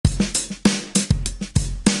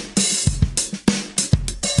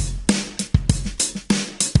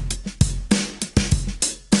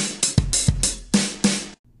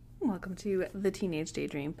to the Teenage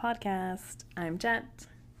Daydream podcast. I'm Jet.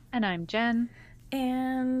 And I'm Jen.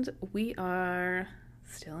 And we are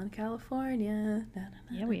still in California.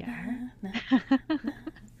 Yeah, we are.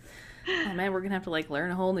 Oh man, we're gonna have to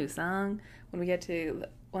learn a whole new song when we get to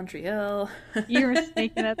One Tree Hill. You're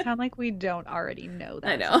making that sound like we don't already know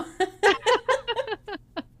that. I know.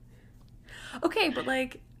 Okay, but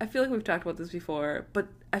I feel like we've talked about this before, but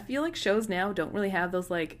I feel like shows now don't really have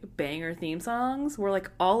those banger theme songs where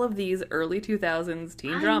all of these early 2000s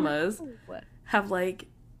teen dramas have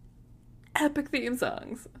epic theme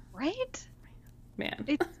songs. Right? Man.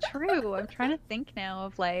 It's true. I'm trying to think now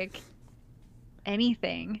of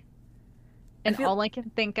anything. And all I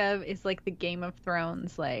can think of is the Game of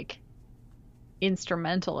Thrones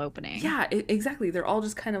instrumental opening. Yeah, exactly. They're all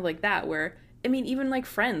just kind of like that where even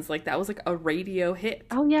Friends, that was a radio hit.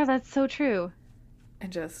 Oh yeah, that's so true.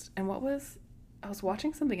 And what was, I was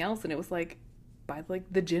watching something else and it was by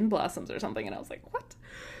the Gin Blossoms or something and I was like, what?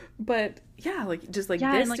 But yeah, this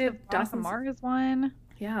and did Dawson's Mars one.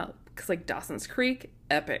 Yeah, because Dawson's Creek,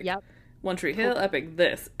 epic. Yep. One Tree Hill, epic.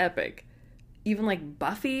 This, epic. Even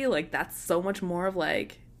Buffy, that's so much more of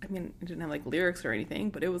it didn't have lyrics or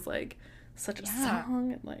anything, but it was such a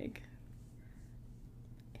song and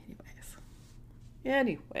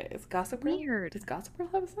Anyways, Gossip Girl. Weird. Does Gossip Girl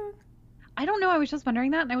have a song? I don't know. I was just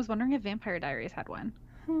wondering that, and I was wondering if Vampire Diaries had one.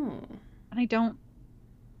 And I don't.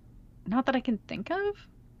 Not that I can think of.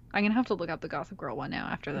 I'm gonna have to look up the Gossip Girl one now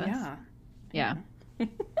after this. Yeah.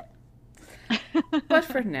 But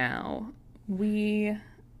for now, we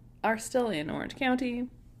are still in Orange County.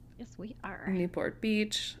 Yes, we are. Newport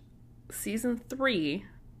Beach, season 3,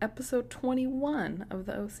 episode 21 of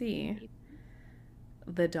the OC,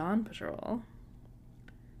 The Dawn Patrol.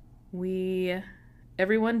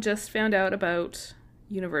 Everyone just found out about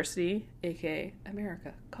university, aka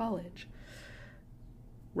America, college.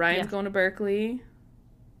 Ryan's going to Berkeley.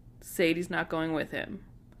 Sadie's not going with him.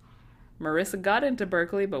 Marissa got into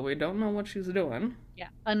Berkeley, but we don't know what she's doing. Yeah,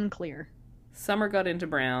 unclear. Summer got into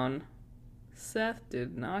Brown. Seth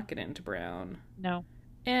did not get into Brown. No.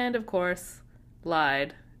 And, of course,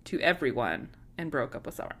 lied to everyone and broke up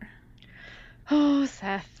with Summer. Oh,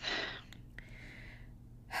 Seth.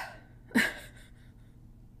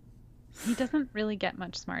 He doesn't really get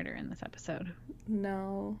much smarter in this episode.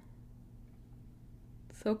 No.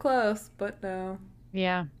 So close, but no.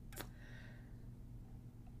 Yeah.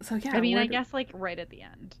 So, yeah. I guess, right at the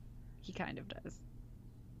end, he kind of does.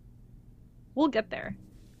 We'll get there.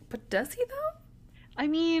 But does he, though?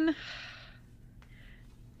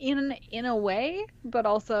 In a way, but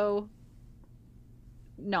also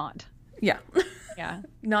not. Yeah. Yeah.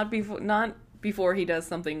 Not before he does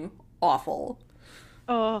something awful.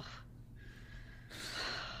 Oh.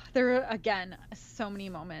 There are, again, so many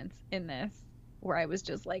moments in this where I was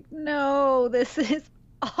just no, this is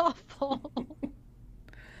awful.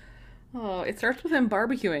 Oh, it starts with him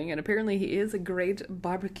barbecuing, and apparently he is a great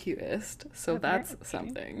barbecuist, so that's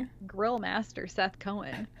something. Grill master Seth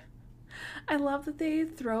Cohen. I love that they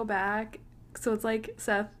throw back, so it's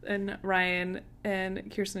Seth and Ryan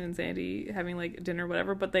and Kirsten and Sandy having dinner or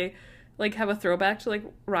whatever, but they have a throwback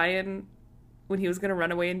to Ryan when he was gonna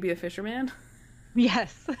run away and be a fisherman.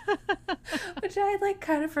 Yes. Which I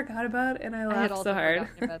kind of forgot about, and I laughed so hard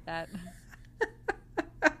about that.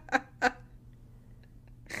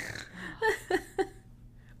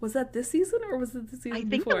 Was that this season or was it the season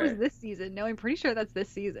before? I think it was this season. No, I'm pretty sure that's this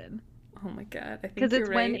season. Oh my god, I think because it's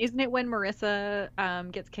right. isn't it when Marissa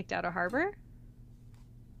gets kicked out of Harbor?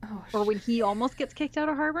 Oh, or when he almost gets kicked out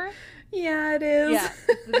of Harbor? Yeah, it is. Yeah,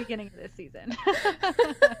 it's the beginning of this season.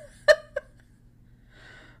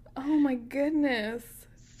 Oh my goodness.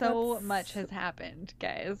 So much has happened,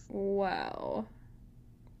 guys. Wow.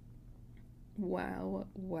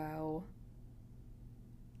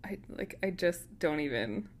 I just don't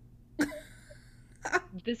even.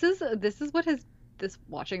 This is what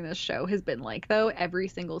watching this show has been like, though. Every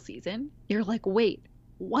single season, you're wait,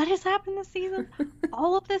 what has happened this season?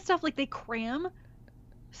 All of this stuff, they cram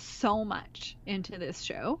so much into this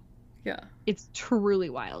show. Yeah, it's truly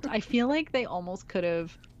wild. I feel like they almost could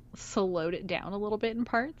have slowed it down a little bit in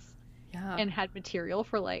parts. Yeah, and had material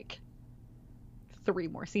for 3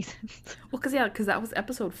 more seasons. Well, because that was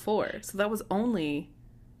episode 4, so that was only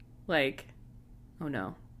oh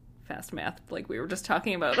no, fast math, we were just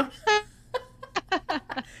talking about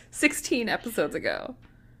 16 episodes ago.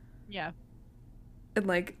 Yeah.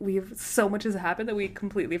 And so much has happened that we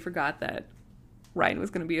completely forgot that Ryan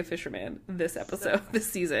was going to be a fisherman this episode, this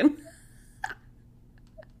season.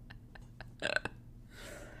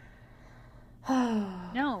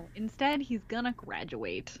 No, instead he's gonna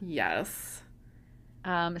graduate. Yes.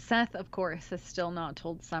 Seth, of course, has still not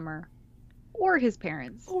told Summer or his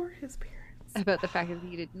parents Or his parents. about the fact that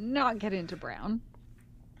he did not get into Brown.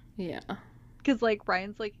 Yeah. Because, like,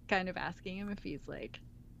 Ryan's, like, kind of asking him if he's, like,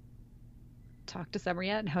 talked to Summer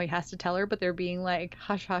yet and how he has to tell her, but they're being, like,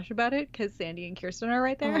 hush-hush about it because Sandy and Kirsten are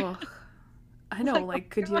right there. Ugh. I know, like,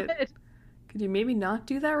 could you maybe not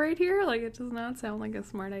do that right here? Like, it does not sound like a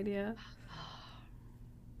smart idea.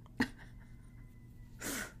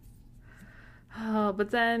 Oh, but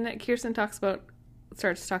then Kirsten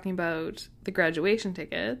starts talking about the graduation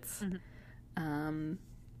tickets. Mhm.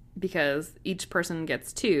 Because each person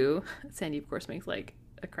gets 2. Sandy, of course, makes, like,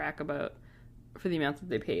 a crack about, for the amount that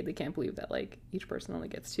they paid, they can't believe that, like, each person only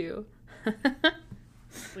gets 2.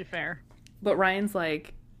 Totally fair. But Ryan's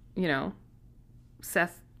like, you know,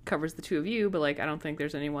 Seth covers the 2 of you, but, like, I don't think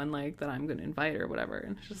there's anyone, like, that I'm going to invite or whatever.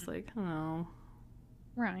 And it's just like, oh.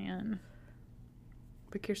 Ryan.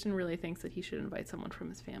 But Kirsten really thinks that he should invite someone from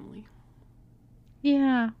his family.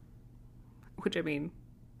 Yeah. Which, I mean,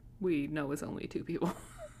 we know is only 2 people.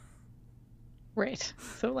 Right.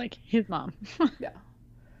 So, like, his mom. Yeah.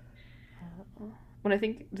 When I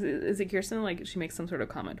think, is it Kirsten, like, she makes some sort of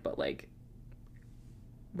comment about, like,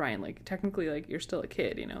 Ryan, like, technically, like, you're still a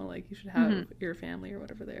kid, you know? Like, you should have your family or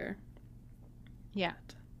whatever there. Yeah.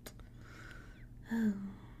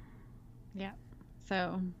 Yeah.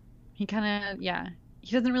 So, he kind of,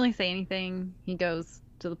 he doesn't really say anything. He goes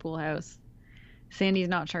to the pool house. Sandy's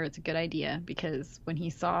not sure it's a good idea because when he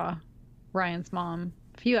saw Ryan's mom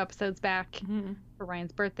a few episodes back for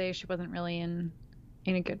Ryan's birthday, she wasn't really in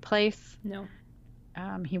a good place. No.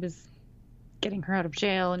 He was getting her out of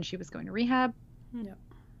jail and she was going to rehab. Yep.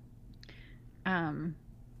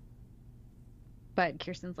 But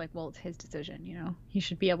Kirsten's like, well, it's his decision, you know. He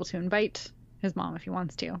should be able to invite his mom if he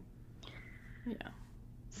wants to. Yeah.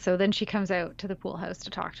 So then she comes out to the pool house to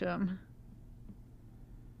talk to him.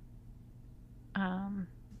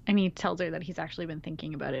 And he tells her that he's actually been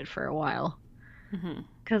thinking about it for a while.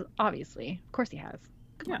 Because obviously, of course he has.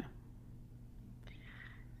 Come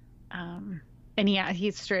on. And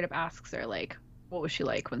he straight up asks her, like, what was she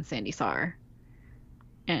like when Sandy saw her?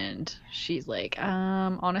 And she's like,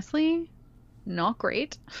 honestly, not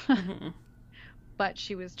great. But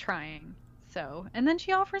she was trying. So, and then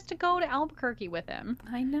she offers to go to Albuquerque with him.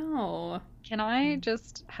 I know. Can I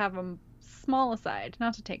just have a small aside,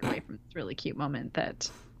 not to take away from this really cute moment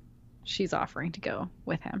that she's offering to go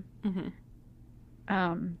with him?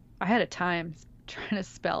 I had a time trying to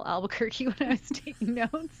spell Albuquerque when I was taking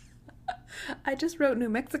notes. I just wrote New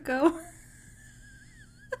Mexico.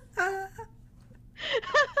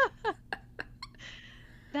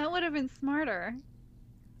 That would have been smarter.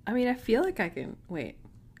 I mean, I feel like I can... Wait,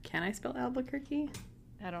 can I spell Albuquerque?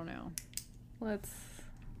 I don't know. Let's...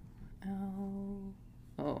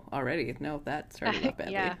 Oh, already. No, that started off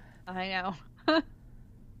badly. Yeah, I know.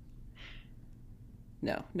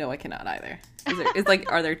 No, I cannot either.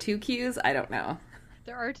 Are there 2 Q's? I don't know.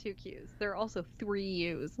 There are 2 Q's. There are also 3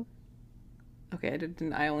 U's. Okay,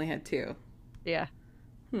 I only had 2. Yeah.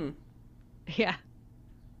 Yeah.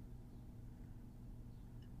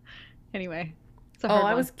 Anyway.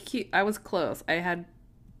 I was close. I had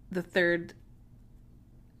the third...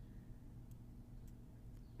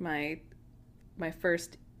 My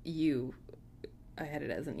first U, I had it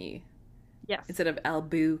as an E. Yes. Instead of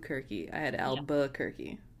Albuquerque, I had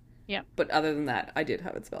Albuquerque. Yeah. But other than that, I did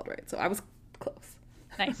have it spelled right. So I was close.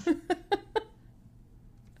 Nice.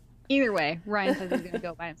 Either way, Ryan says he's going to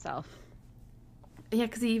go by himself. Yeah,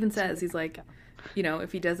 because he even says, he's like, you know,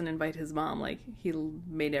 if he doesn't invite his mom, like, he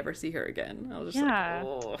may never see her again. I was just like,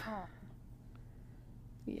 oh.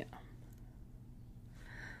 Yeah.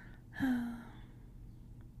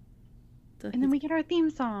 And then we get our theme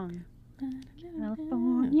song.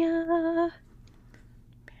 California. Man.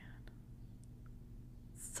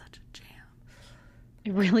 Such a jam.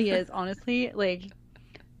 It really is, honestly. Like,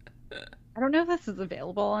 I don't know if this is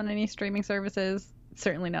available on any streaming services.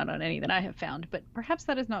 Certainly not on any that I have found, but perhaps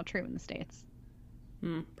that is not true in the States.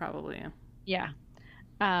 Probably, yeah. Yeah.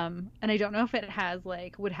 And I don't know if it has,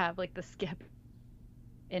 like, would have, like, the skip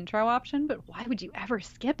intro option, but why would you ever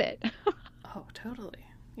skip it? Oh, totally.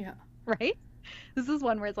 Yeah. Right? This is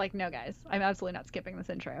one where it's like, no, guys, I'm absolutely not skipping this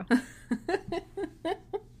intro.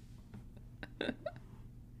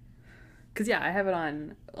 Because, yeah, I have it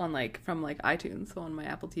on like, from, like, iTunes, so on my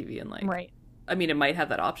Apple TV, and, like... Right. I mean, it might have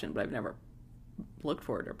that option, but I've never looked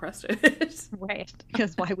for it or pressed it. Right.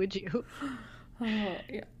 Because why would you? Oh,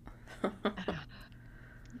 yeah.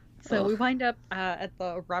 So we wind up at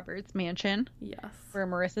the Roberts mansion. Yes. Where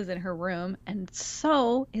Marissa's in her room, and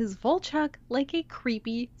so is Volchuk, like a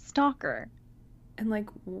creepy stalker. And like,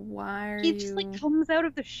 why are He just like you? comes out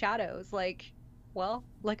of the shadows, like, well,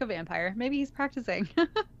 like a vampire. Maybe he's practicing. But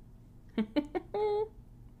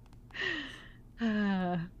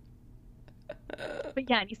yeah,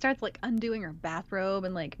 and he starts like undoing her bathrobe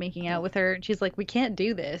and like making out with her. And she's like, we can't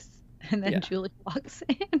do this. And then Yeah. Julie walks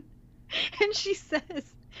in and she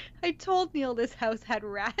says, I told Neil this house had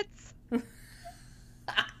rats,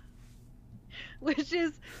 which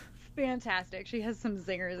is fantastic. She has some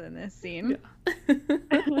zingers in this scene.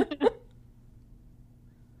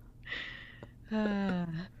 Yeah.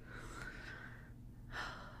 Man.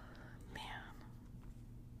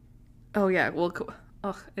 Oh yeah. Well,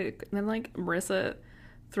 and then like Marissa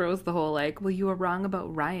throws the whole like, well, you were wrong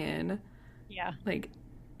about Ryan. Yeah. Like,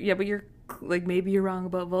 yeah, but you're like maybe you're wrong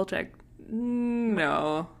about Volchek.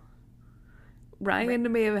 No. Ryan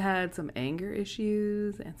may have had some anger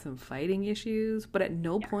issues and some fighting issues, but at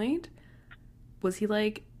no point was he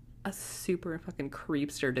like a super fucking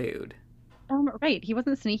creepster dude. Right. He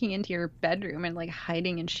wasn't sneaking into your bedroom and like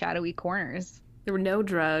hiding in shadowy corners. There were no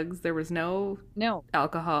drugs, there was no No.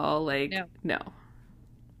 alcohol, like No. no.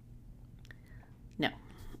 No.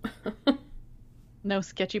 No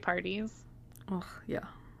sketchy parties. Oh, yeah.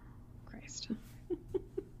 Christ.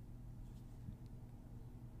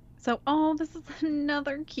 So, this is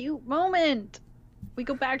another cute moment. We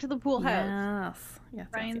go back to the pool house. Yes. Yes.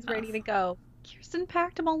 Ryan's ready to go. Kirsten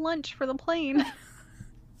packed him a lunch for the plane.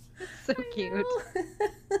 It's so cute.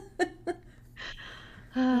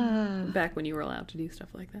 Back when you were allowed to do stuff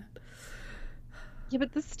like that. Yeah,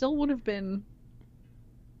 but this still would have been.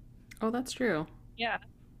 Oh, that's true. Yeah.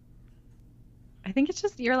 I think it's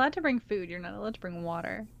just you're allowed to bring food. You're not allowed to bring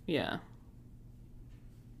water. Yeah.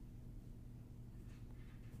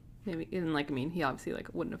 Maybe, and like, I mean, he obviously like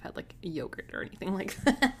wouldn't have had like yogurt or anything like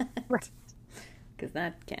that. Right. Because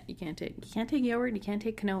you can't take yogurt, you can't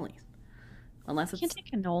take cannolis. Unless You it's can't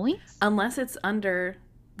take cannolis? unless it's under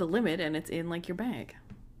the limit and it's in like your bag.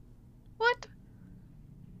 What?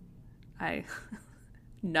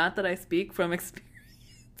 Not that I speak from experience.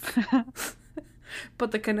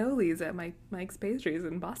 But the cannolis at Mike's Pastries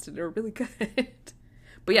in Boston are really good.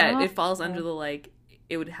 But yeah, it falls under the like,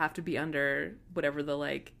 it would have to be under whatever the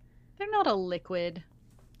like. They're not a liquid.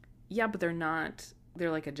 Yeah, but they're not.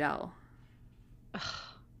 They're like a gel.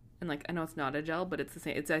 And like, I know it's not a gel, but it's the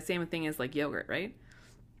same. It's the same thing as like yogurt, right?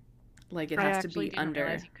 Like it has to be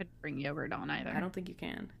under. You could bring yogurt on either. I don't think you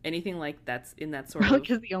can. Anything like that's in that sort of.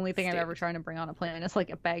 Because the only thing I've ever tried to bring on a plane is like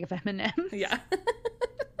a bag of M&Ms. Yeah.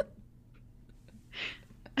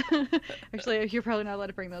 Actually, you're probably not allowed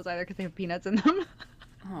to bring those either because they have peanuts in them.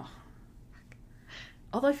 Oh.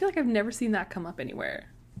 Although I feel like I've never seen that come up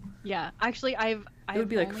anywhere. Yeah, actually, I've would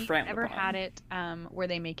be, like, only frowned ever upon. had it where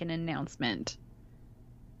they make an announcement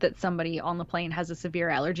that somebody on the plane has a severe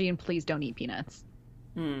allergy and please don't eat peanuts.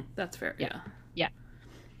 That's fair. Yeah. Yeah.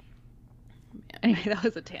 Man. Anyway, that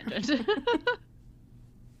was a tangent.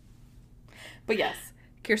 But yes,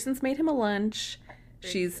 Kirsten's made him a lunch.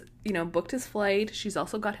 She's, booked his flight. She's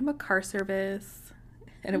also got him a car service.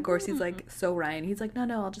 And of course he's like, so Ryan, he's like,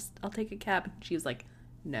 no, I'll take a cab. And she was like,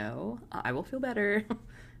 no, I will feel better.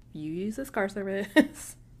 You use this car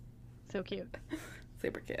service. So cute.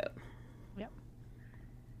 Super cute. Yep.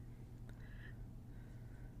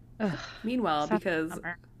 Meanwhile, because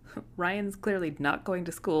Ryan's clearly not going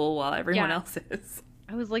to school while everyone else is.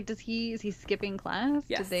 I was like, is he skipping class?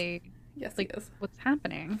 Yes. Yes, he is. What's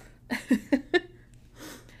happening?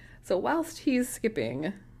 So whilst he's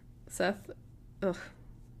skipping, Seth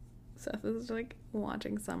is like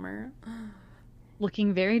watching Summer.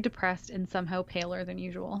 Looking very depressed and somehow paler than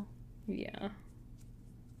usual. Yeah.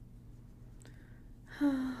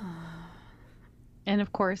 And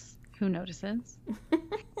of course, who notices?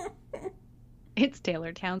 It's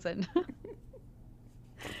Taylor Townsend.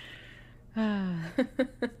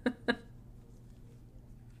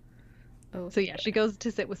 So yeah, she goes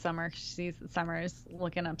to sit with Summer. She sees that Summer's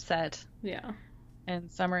looking upset. Yeah.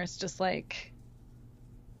 And Summer's just like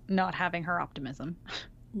not having her optimism.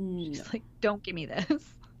 She's like, don't give me this.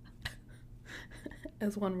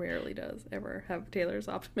 As one rarely does ever have Taylor's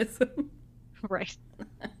optimism. Right.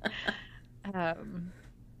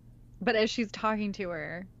 But as she's talking to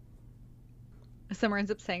her, Summer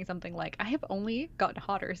ends up saying something like, I have only gotten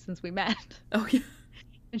hotter since we met. Oh, yeah.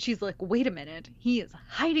 And she's like, wait a minute, he is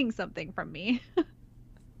hiding something from me.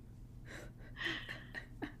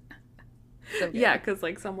 So yeah, because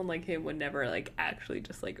like someone like him would never like actually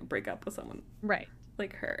just like break up with someone right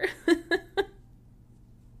like her. I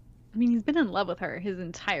mean, he's been in love with her his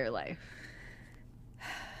entire life.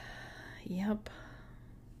 Yep.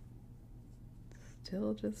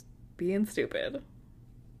 Still just being stupid.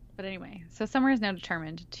 But anyway, so Summer is now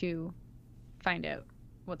determined to find out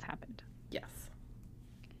what's happened. Yes.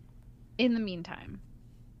 In the meantime,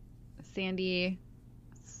 Sandy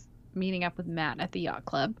is meeting up with Matt at the yacht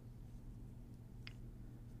club.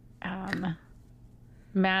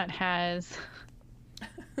 Matt has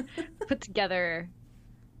put together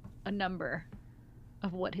a number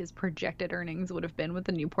of what his projected earnings would have been with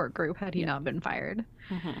the Newport Group had he not been fired.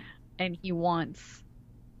 Mm-hmm. And he wants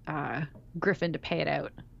Griffin to pay it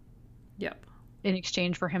out. Yep. In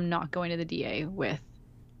exchange for him not going to the DA with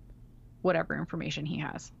whatever information he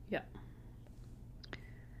has. Yeah.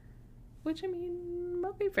 Which, I mean,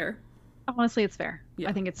 might be fair. Honestly, it's fair. Yeah.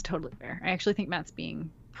 I think it's totally fair. I actually think Matt's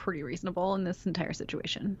being pretty reasonable in this entire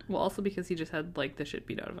situation. Well, also because he just had, like, the shit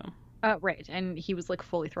beat out of him. Right. And he was, like,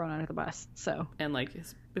 fully thrown under the bus, so. And, like,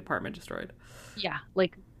 his apartment destroyed. Yeah,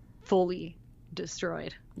 like, fully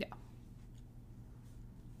destroyed. Yeah.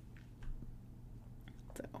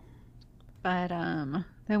 So. But,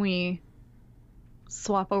 then we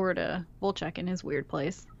swap over to Volchek in his weird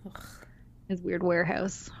place. Ugh. His weird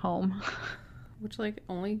warehouse home. Which, like,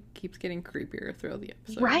 only keeps getting creepier throughout the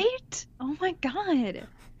episode. Right? Oh my god.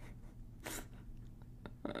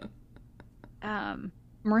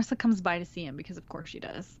 Marissa comes by to see him because of course she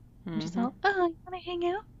does. Mm-hmm. And she's all, oh, you want to hang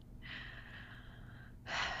out?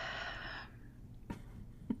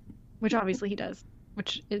 Which obviously he does.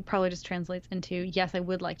 Which it probably just translates into, yes, I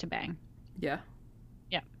would like to bang. Yeah.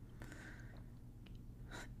 Yeah.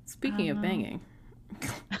 Speaking of banging.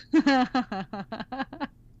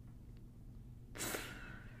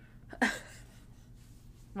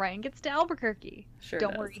 Ryan gets to Albuquerque. Sure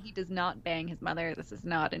Don't does. worry, he does not bang his mother. This is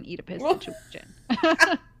not an Oedipus Whoa. situation.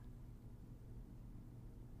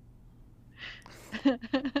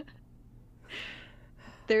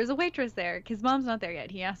 There's a waitress there because mom's not there yet.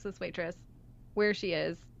 He asks this waitress where she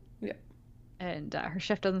is. Yeah. And her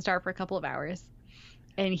shift doesn't start for a couple of hours.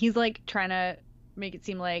 And he's like trying to make it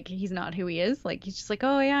seem like he's not who he is. Like he's just like,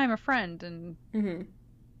 oh yeah, I'm a friend and Mm-hmm.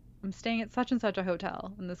 I'm staying at such and such a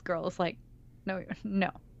hotel. And this girl is like, no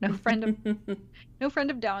friend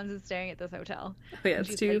of Dawn's is staying at this hotel. Oh, yeah, And it's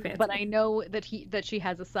she's too like, fancy. but I know that she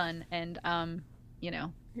has a son and you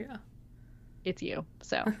know, Yeah. it's you.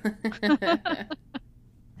 So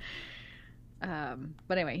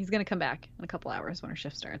but anyway, he's gonna come back in a couple hours when her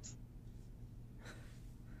shift starts.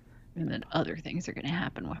 And then other things are gonna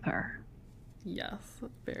happen with her. Yes,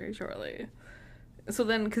 very shortly. So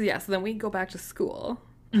then we go back to school.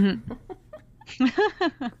 Mm-hmm.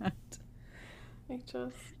 I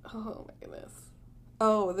just, oh my goodness.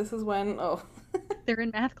 Oh, this is when, They're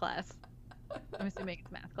in math class. I'm assuming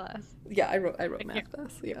it's math class. Yeah, I wrote math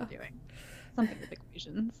class, yeah. Doing something with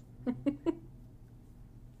equations.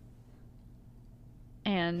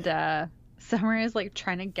 And Summer is like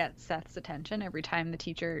trying to get Seth's attention every time the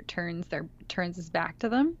teacher turns his back to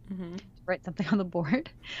them Mm-hmm. to write something on the board.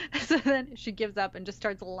 So then she gives up and just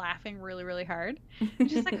starts laughing really, really hard.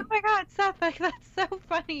 And she's like, oh my god, Seth, like that's so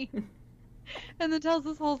funny. And then tells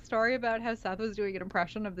this whole story about how Seth was doing an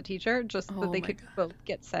impression of the teacher just so that they could both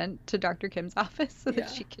get sent to Dr. Kim's office so that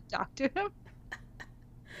she could talk to him.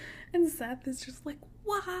 And Seth is just like,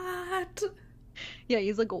 what? Yeah,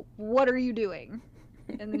 he's like, what are you doing?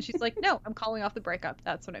 And then she's like, no, I'm calling off the breakup.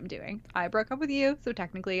 That's what I'm doing. I broke up with you, so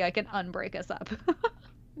technically I can unbreak us up.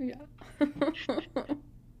 Yeah.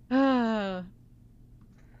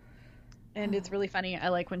 And it's really funny. I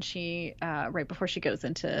like when she, right before she goes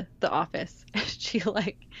into the office, she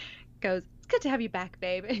like goes, it's good to have you back,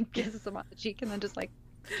 babe, and kisses him on the cheek and then just like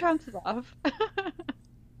bounces off.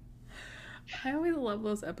 I always love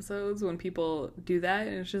those episodes when people do that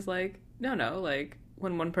and it's just like, no, like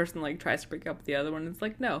when one person like tries to break up with the other one, it's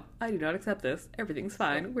like, no, I do not accept this. Everything's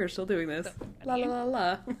fine. We're still doing this. La la la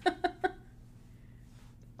la.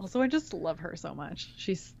 Also, I just love her so much.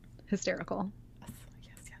 She's hysterical.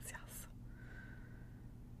 Yes.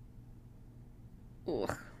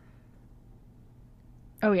 Ugh.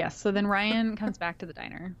 Oh, yes. So then Ryan comes back to the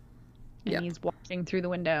diner. And he's watching through the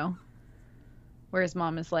window where his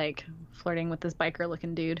mom is like flirting with this biker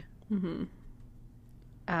looking dude. Mm-hmm.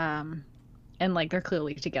 And like they're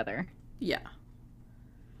clearly together. Yeah.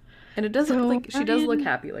 And it doesn't look like she does look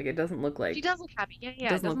happy. Like it doesn't look like she does look happy. Yeah. It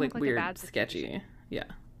doesn't look like weird, a bad sketchy. situation. Yeah.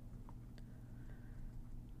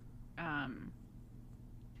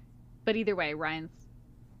 But either way, Ryan's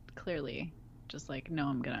clearly just like, no,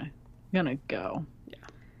 I'm gonna go. Yeah.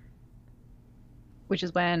 Which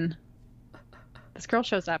is when this girl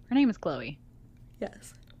shows up. Her name is Chloe.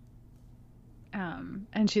 Yes.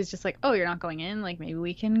 And she's just like, oh, you're not going in? Like, maybe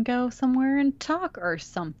we can go somewhere and talk or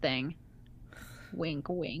something. Wink,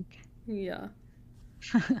 wink. Yeah.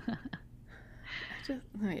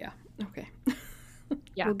 Yeah. Okay.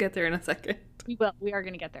 Yeah. We'll get there in a second. We will. We are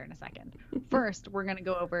going to get there in a second. First, we're going to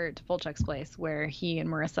go over to Fulchuk's place where he and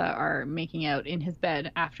Marissa are making out in his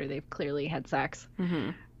bed after they've clearly had sex.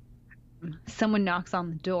 Mm-hmm. Someone knocks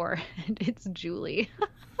on the door, and it's Julie.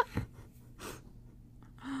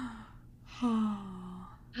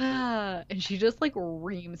 And she just like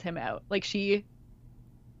reams him out. Like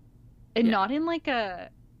not in like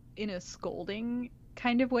in a scolding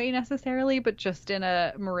kind of way necessarily, but just in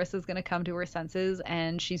a Marissa's gonna come to her senses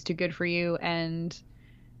and she's too good for you, and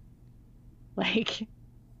like,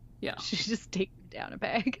 yeah, she's just taking him down a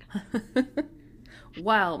peg.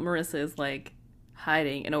 While Marissa is like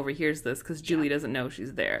hiding and overhears this because Julie doesn't know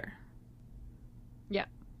she's there. Yeah.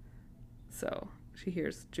 So she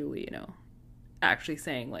hears Julie, actually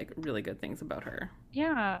saying like really good things about her.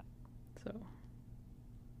 Yeah. So.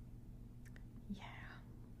 Yeah.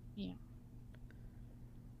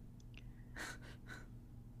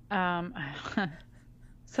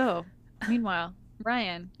 So, meanwhile,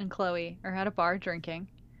 Ryan and Chloe are at a bar drinking.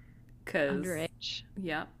 'Cause underage.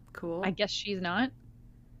 Yeah, cool. I guess she's not.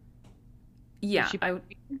 Yeah, I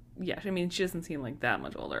mean, she doesn't seem like that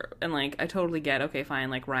much older, and like I totally get. Okay, fine.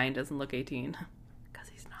 Like Ryan doesn't look 18 because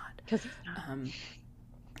he's not.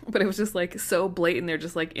 But it was just like so blatant. They're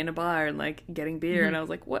just like in a bar and like getting beer, and I was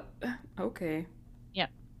like, what? Okay. Yeah.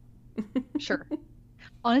 Sure.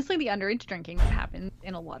 Honestly, the underage drinking that happens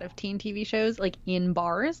in a lot of teen TV shows, like in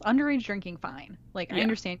bars, underage drinking, fine. Like, I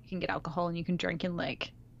understand you can get alcohol and you can drink in,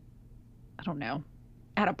 like, I don't know,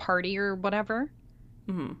 at a party or whatever.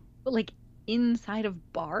 Mm-hmm. But, like, inside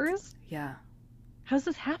of bars? Yeah. How's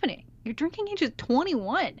this happening? Your drinking age is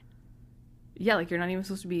 21. Yeah, like, you're not even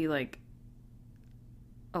supposed to be, like,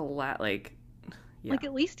 like, yeah. Like,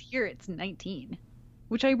 at least here it's 19.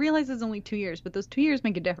 Which I realize is only 2 years, but those 2 years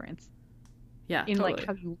make a difference. Yeah, in totally. like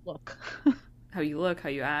how you look. How you look, how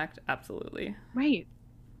you act, absolutely. Right.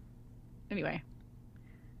 Anyway.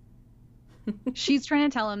 She's trying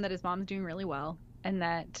to tell him that his mom's doing really well and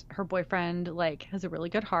that her boyfriend like has a really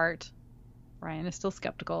good heart. Ryan is still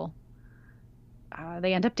skeptical.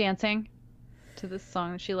 They end up dancing to this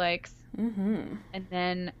song that she likes. Mm-hmm. And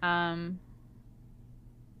then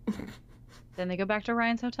then they go back to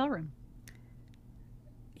Ryan's hotel room.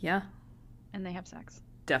 Yeah. And they have sex.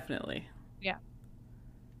 Definitely. Yeah.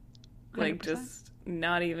 100%. Like, just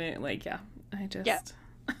not even, like, yeah. I just... Yeah.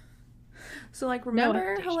 So, like,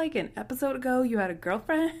 remember how, like, an episode ago you had a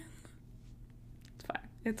girlfriend? It's fine.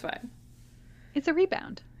 It's fine. It's a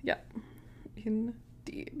rebound. Yep.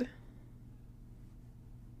 Indeed.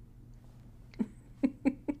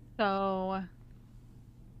 So,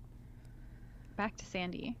 back to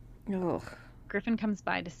Sandy. Ugh. Griffin comes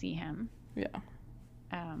by to see him. Yeah.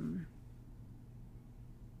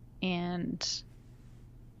 And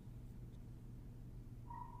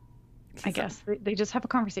I guess they just have a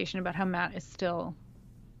conversation about how Matt is still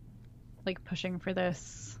like pushing for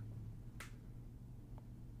this.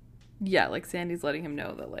 Yeah, like Sandy's letting him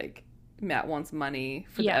know that like Matt wants money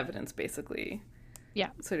for the evidence basically. Yeah.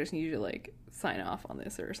 So I just need you to like sign off on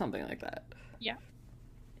this or something like that. Yeah.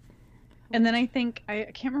 And then I think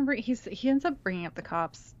I can't remember, he ends up bringing up the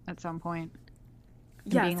cops at some point.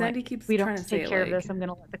 Yeah, Sandy like, keeps we trying don't to take say, care like, of this. I'm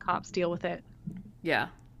gonna let the cops deal with it. Yeah.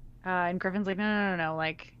 And Griffin's like, no.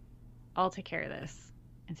 Like, I'll take care of this.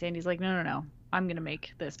 And Sandy's like, no. I'm gonna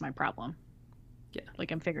make this my problem. Yeah. Like,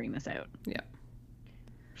 I'm figuring this out. Yeah.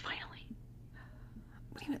 Finally.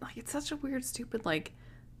 What even, like, it's such a weird, stupid, like,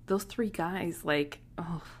 those three guys, like,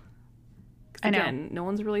 oh. I know. Again, no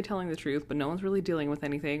one's really telling the truth, but no one's really dealing with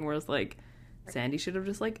anything. Whereas, like, Sandy should have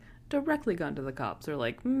just, like, directly gone to the cops, or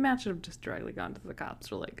like Matt should have just directly gone to the cops,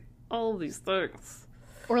 or like all of these things.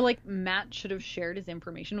 Or like Matt should have shared his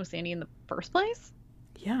information with Sandy in the first place.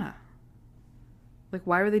 Yeah. Like,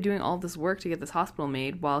 why were they doing all this work to get this hospital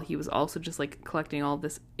made while he was also just like collecting all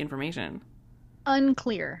this information?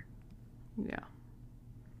 Unclear. Yeah.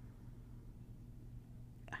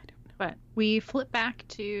 I don't know. But we flip back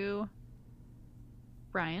to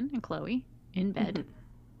Ryan and Chloe in bed. Mm-hmm.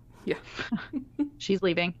 Yeah. She's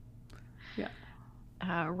leaving.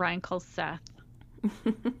 Yeah. Ryan calls Seth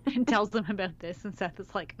and tells them about this, and Seth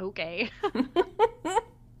is like, okay.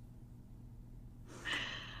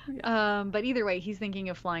 Yeah. But either way, he's thinking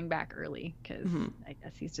of flying back early because I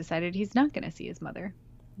guess he's decided he's not going to see his mother.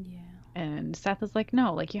 Yeah. And Seth is like,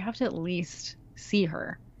 no, like, you have to at least see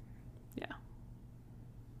her. Yeah.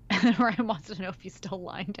 And then Ryan wants to know if he's still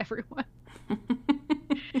lying to everyone.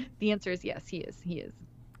 The answer is yes, he is. He is.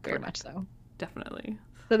 Very much so. Definitely.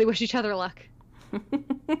 So they wish each other luck.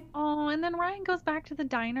 Oh, and then Ryan goes back to the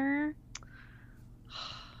diner.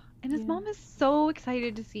 And his mom is so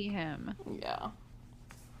excited to see him. Yeah.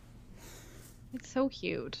 It's so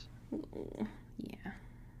cute. Ooh, yeah.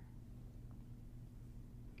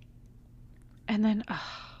 And then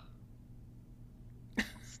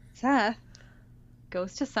Seth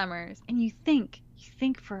goes to Summers, and you think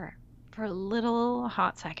for a little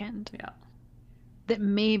hot second Yeah. that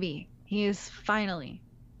maybe he has finally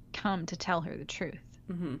come to tell her the truth.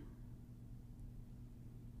 Mm-hmm.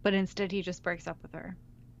 But instead he just breaks up with her.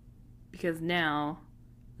 Because now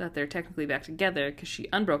that they're technically back together, because she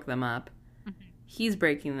unbroke them up, he's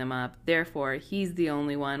breaking them up. Therefore, he's the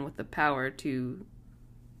only one with the power to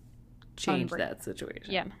change that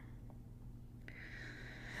situation. Yeah.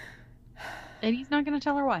 And he's not going to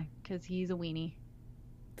tell her why, because he's a weenie.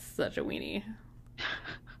 Such a weenie.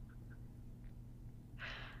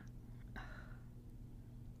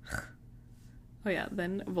 Oh yeah,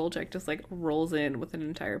 then Volchek just like rolls in with an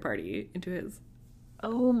entire party into his.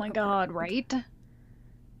 Oh my god, right?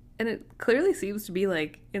 And it clearly seems to be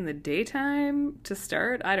like in the daytime to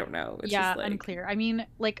start. I don't know. It's just like unclear. I mean,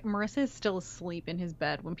 like Marissa is still asleep in his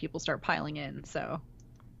bed when people start piling in, so.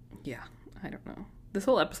 Yeah, I don't know. This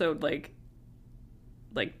whole episode, like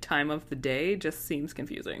time of the day, just seems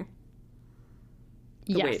confusing.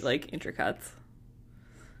 The way it, like, intercuts.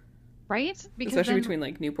 Right? Because especially between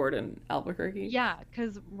like Newport and Albuquerque. Yeah,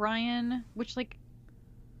 because Ryan, which like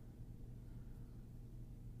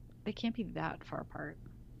they can't be that far apart.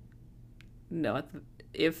 No,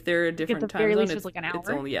 if they're a different time zone, it's like an hour.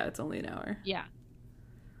 It's only an hour. Yeah.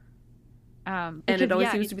 And it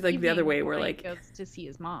always seems to be like the other way, where like goes to see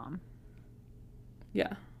his mom.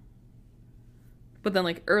 Yeah. But then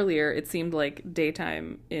like earlier, it seemed like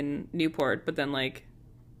daytime in Newport, but then like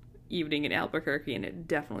evening in Albuquerque, and it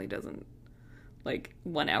definitely doesn't, like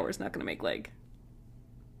 1 hour is not going to make like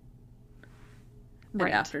an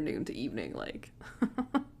afternoon to evening like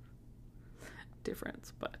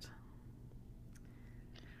difference, but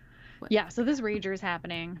yeah, so this rager is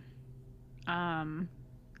happening.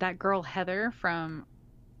 That girl Heather from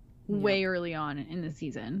way early on in the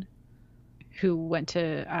season, who went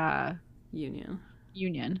to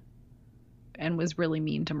Union and was really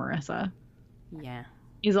mean to Marissa,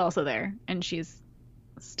 is also there, and she's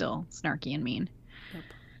still snarky and mean.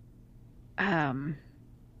 Then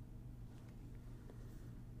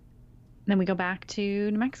we go back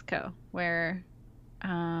to New Mexico, where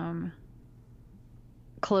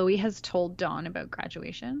Chloe has told Dawn about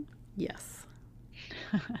graduation. Yes.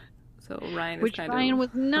 So Ryan is which Ryan was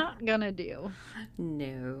not gonna do.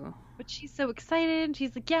 No. But she's so excited.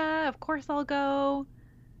 She's like, yeah, of course I'll go.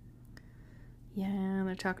 Yeah, and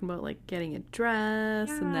they're talking about like getting a dress,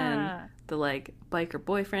 and then the like biker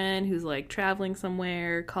boyfriend who's like traveling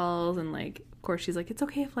somewhere calls, and like of course she's like, it's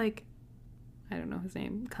okay if like I don't know his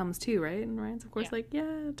name comes too, right? And Ryan's of course like,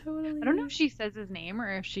 yeah, totally. I don't know if she says his name or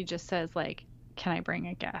if she just says like, can I bring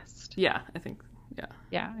a guest? Yeah, I think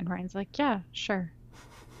yeah, and Ryan's like, yeah, sure.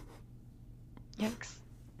 Yikes.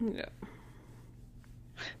 Yeah.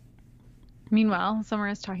 Meanwhile, Summer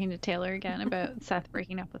is talking to Taylor again about Seth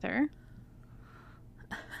breaking up with her.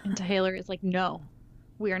 And Taylor is like, no,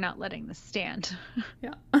 we are not letting this stand.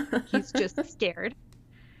 Yeah. He's just scared.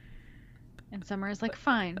 And Summer is like,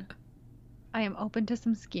 fine. I am open to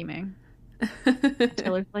some scheming.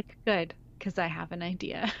 Taylor's like, good, because I have an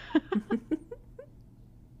idea.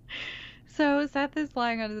 So Seth is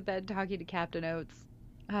lying on his bed talking to Captain Oates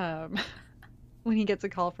when he gets a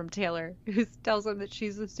call from Taylor, who tells him that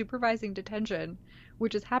she's supervising detention,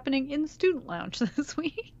 which is happening in the student lounge this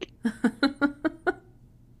week.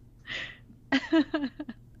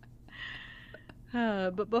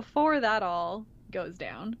 But before that all goes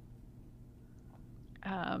down,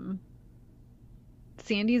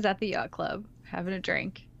 Sandy's at the yacht club having a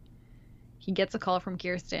drink. He gets a call from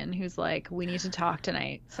Kirsten, who's like, we need to talk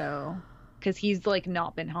tonight. So, because he's like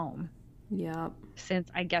not been home. Yeah. Since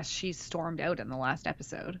I guess she stormed out in the last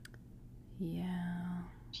episode. Yeah.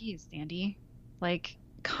 Jeez, Sandy. Like,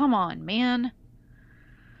 come on, man.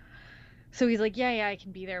 So he's like, yeah, I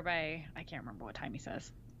can be there by, I can't remember what time he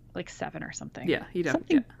says. Like 7 or something. Yeah, he does.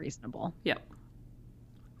 Something reasonable. Yep.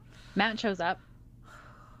 Matt shows up.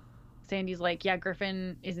 Sandy's like, yeah,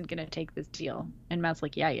 Griffin isn't going to take this deal. And Matt's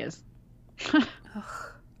like, yeah, he is.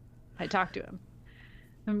 I talked to him.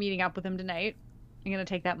 I'm meeting up with him tonight. I'm going to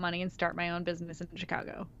take that money and start my own business in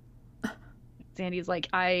Chicago. Sandy's like,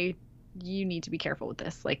 you need to be careful with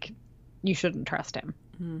this. Like, you shouldn't trust him.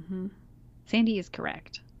 Mm-hmm. Sandy is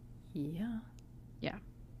correct. Yeah. Yeah.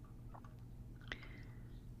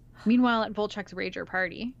 Meanwhile, at Volchek's Rager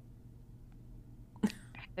party,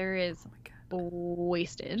 there is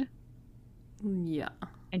wasted. Yeah.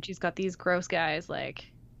 And she's got these gross guys,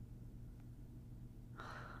 like...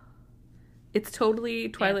 It's totally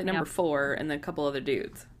Twilight Dancing number up. 4 and then a couple other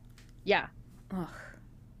dudes. Yeah. Ugh.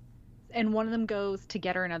 And one of them goes to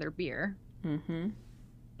get her another beer. Mm-hmm.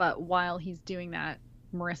 But while he's doing that,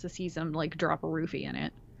 Marissa sees him like drop a roofie in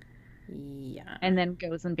it. Yeah. And then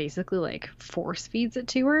goes and basically like force feeds it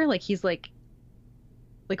to her. Like he's like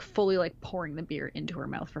fully like pouring the beer into her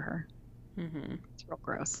mouth for her. Mm-hmm. It's real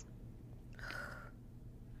gross.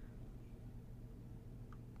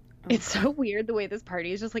 It's so weird the way this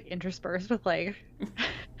party is just like interspersed with like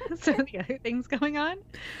some of the other things going on.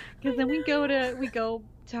 Because then we go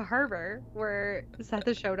to Harbor where Seth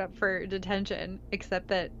has showed up for detention, except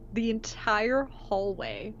that the entire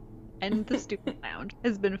hallway and the student lounge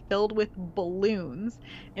has been filled with balloons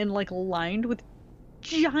and like lined with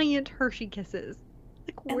giant Hershey Kisses.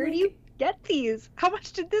 Like, where do you get these? How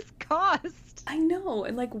much did this cost? I know,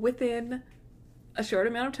 and like within a short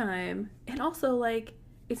amount of time, and also like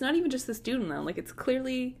it's not even just the student lounge. Like it's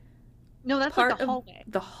clearly No, that's part like the of hallway.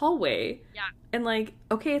 the hallway. Yeah. And like,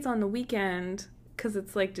 okay, it's on the weekend because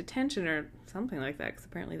it's like detention or something like that. Because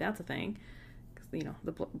apparently that's a thing. Because you know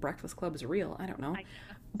the Breakfast Club is real. I don't know.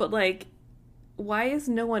 But like, why is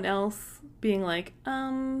no one else being like, what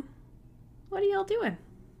are y'all doing?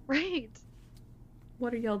 Right.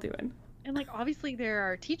 What are y'all doing? And like obviously there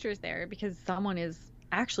are teachers there because someone is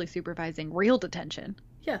actually supervising real detention.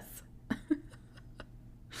 Yes.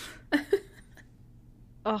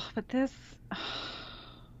 Oh, but this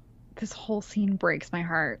whole scene breaks my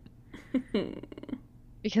heart.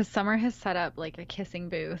 Because Summer has set up like a kissing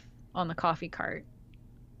booth on the coffee cart.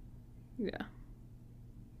 Yeah.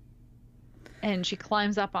 And she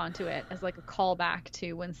climbs up onto it as like a callback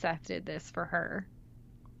to when Seth did this for her.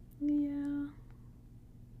 Yeah.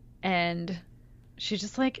 And she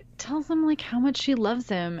just like tells him like how much she loves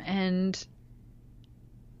him and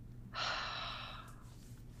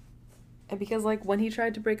because like when he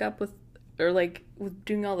tried to break up with or like with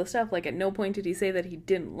doing all the stuff, like at no point did he say that he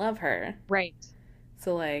didn't love her. Right.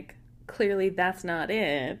 So like clearly that's not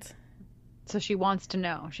it. So she wants to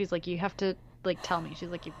know. She's like, you have to like tell me. She's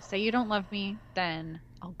like, if you say you don't love me, then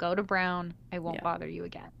I'll go to Brown. I won't bother you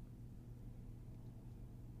again.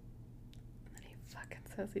 And he fucking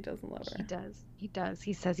says he doesn't love her. He does. He does.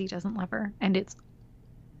 He says he doesn't love her. And it's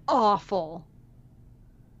awful.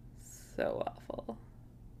 So awful.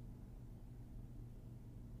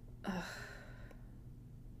 Ugh.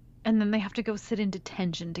 And then they have to go sit in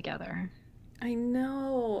detention together. I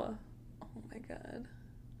know. Oh my god.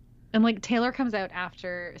 And like Taylor comes out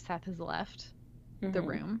after Seth has left the Mhm.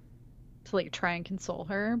 room to like try and console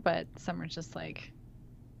her, but Summer's just like,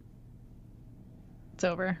 it's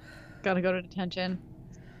over. Gotta go to detention.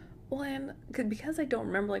 Well, and because I don't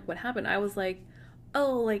remember like what happened, I was like,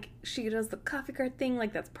 oh, like she does the coffee cart thing,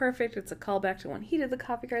 like that's perfect. It's a callback to when he did the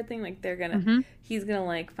coffee cart thing. Like they're gonna, he's gonna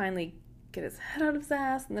like finally get his head out of his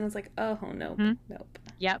ass, and then it's like, oh nope, nope.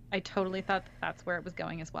 Yep, I totally thought that's where it was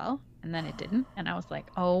going as well, and then it didn't, and I was like,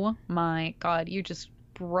 oh my god, you just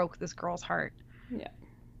broke this girl's heart. Yeah.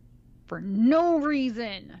 For no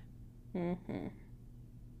reason. Mm-hmm.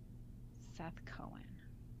 Seth Cohen.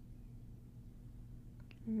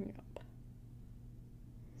 Yep.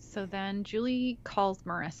 So then Julie calls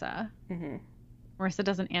Marissa. Mm-hmm. Marissa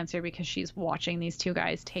doesn't answer because she's watching these two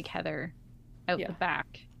guys take Heather out the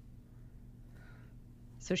back.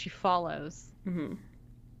 So she follows and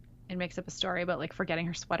makes up a story about like forgetting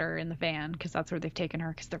her sweater in the van because that's where they've taken her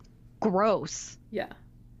because they're gross. Yeah.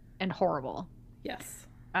 And horrible. Yes.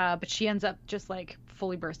 But she ends up just like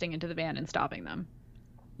fully bursting into the van and stopping them.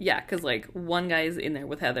 Yeah, because like one guy's in there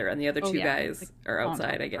with Heather and the other two guys like, are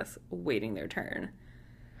outside, I guess, waiting their turn.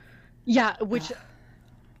 Yeah, which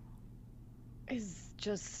is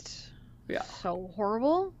just so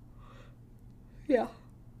horrible. Yeah.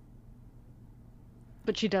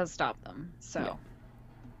 But she does stop them, so.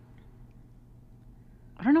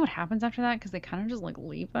 I don't know what happens after that, because they kind of just, like,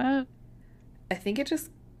 leave it. I think it just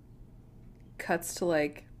cuts to,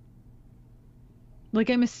 like... Like,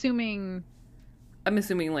 I'm assuming,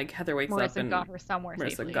 like, Heather wakes up and... got her somewhere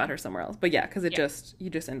Marissa safely. got her somewhere else. But yeah, because you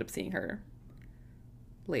just end up seeing her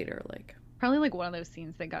later, like... Probably, like, one of those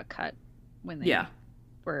scenes that got cut when they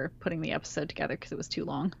were putting the episode together because it was too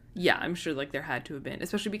long. Yeah, I'm sure, like, there had to have been.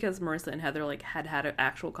 Especially because Marissa and Heather, like, had an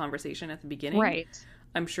actual conversation at the beginning. Right.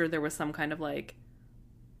 I'm sure there was some kind of, like,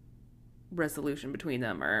 resolution between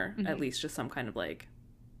them, or at least just some kind of, like,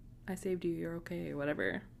 I saved you, you're okay,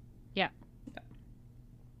 whatever. Yeah.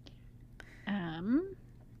 Oh,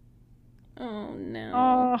 no.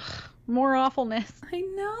 Oh, more awfulness. I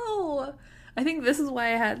know. I think this is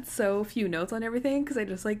why I had so few notes on everything, because I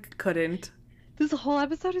just, like, couldn't. This whole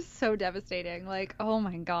episode is so devastating. Like, oh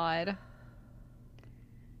my god.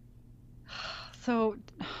 So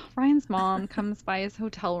Ryan's mom comes by his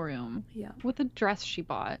hotel room Yeah. with a dress she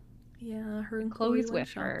bought. Yeah, her and Chloe's Chloe went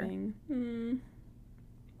with her. shopping. Hmm.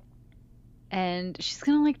 And she's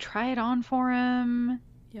gonna like try it on for him.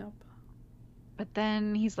 Yep. But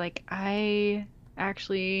then he's like, I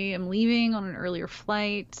actually am leaving on an earlier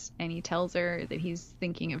flight. And he tells her that he's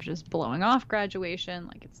thinking of just blowing off graduation.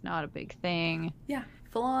 Like, it's not a big thing. Yeah.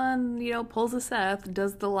 Full on, pulls a Seth,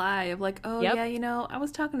 does the lie of like, oh, Yep. yeah, I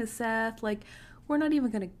was talking to Seth, like, we're not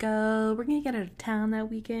even gonna go. We're gonna get out of town that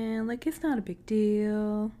weekend. Like, it's not a big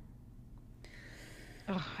deal.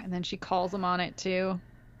 Ugh, and then she calls him on it too.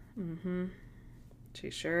 Mm-hmm. She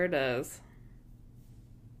sure does.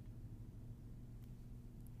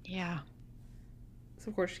 Yeah. So,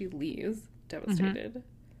 of course, she leaves, devastated.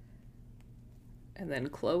 And then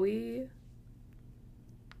Chloe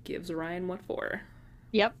gives Ryan what for.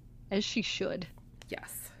 Yep. As she should.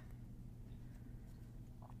 Yes.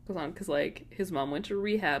 Goes on, because, like, his mom went to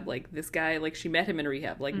rehab. Like, this guy, like, she met him in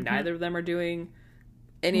rehab. Like, neither of them are doing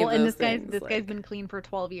any of those things. This guy's been clean for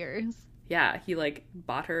 12 years. Yeah, he, like,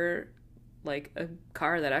 bought her, like, a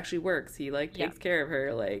car that actually works. He, like, takes care of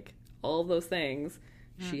her, like, all of those things.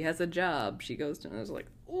 She has a job. She goes to, and I was like,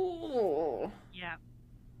 oh. Yeah.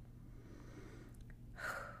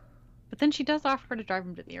 But then she does offer to drive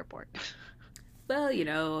him to the airport.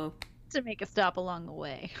 Well, To make a stop along the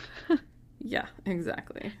way. Yeah,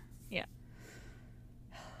 exactly. Yeah.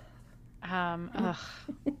 Ugh.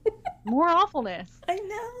 More awfulness. I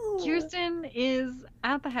know. Kirsten is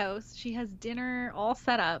at the house. She has dinner all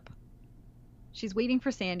set up. She's waiting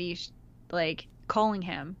for Sandy, like, calling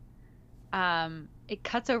him. It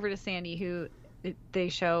cuts over to Sandy, who they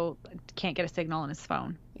show can't get a signal on his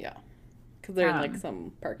phone. Yeah. Because they're in, like,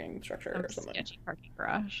 some parking structure or something. Sketchy parking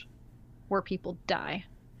garage where people die.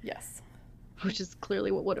 Yes. Which is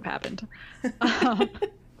clearly what would have happened.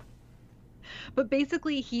 But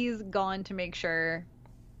basically, he's gone to make sure,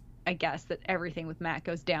 I guess, that everything with Matt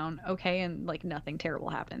goes down okay and, like, nothing terrible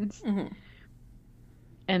happens. Mm-hmm.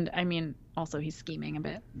 And, I mean, also he's scheming a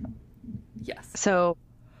bit. Yes. So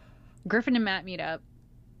Griffin and Matt meet up.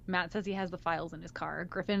 Matt says he has the files in his car.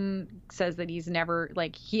 Griffin says that he's never,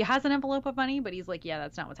 like, he has an envelope of money, but he's like, yeah,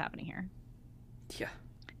 that's not what's happening here. Yeah.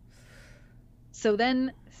 So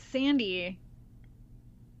then Sandy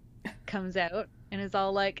comes out and is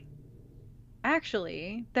all like,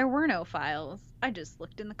 actually, there were no files. I just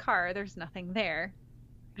looked in the car. There's nothing there.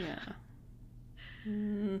 Yeah.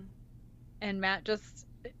 Mm. And Matt just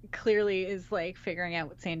clearly is, like, figuring out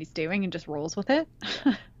what Sandy's doing and just rolls with it.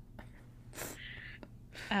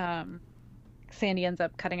 Sandy ends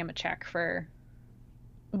up cutting him a check for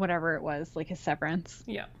whatever it was, like his severance.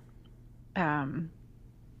 Yeah. And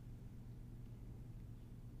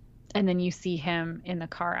then you see him in the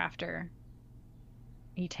car after.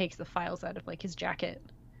 He takes the files out of, like, his jacket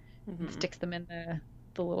and sticks them in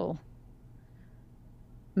the little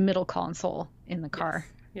middle console in the car.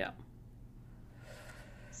 Yes. Yeah.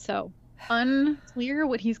 So, unclear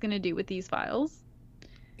what he's going to do with these files.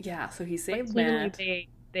 Yeah, so he saved clearly Matt.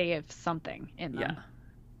 They have something in them.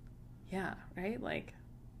 Yeah, right? Like...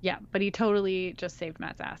 Yeah, but he totally just saved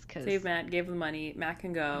Matt's ass. Saved Matt, gave him money. Matt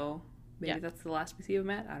can go. Maybe that's the last we see of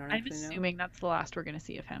Matt. I don't know. I'm assuming that's the last we're going to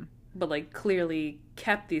see of him. But, like, clearly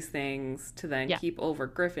kept these things to then keep over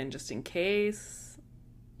Griffin just in case.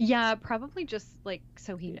 Yeah, probably just, like,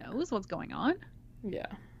 so he knows what's going on. Yeah.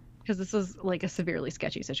 Because this was, like, a severely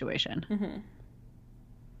sketchy situation. Mm-hmm.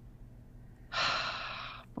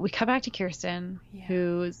 We come back to Kirsten,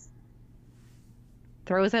 who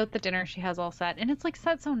throws out the dinner she has all set. And it's, like,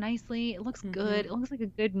 set so nicely. It looks good. It looks like a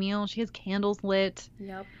good meal. She has candles lit.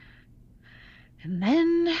 Yep. And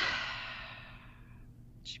then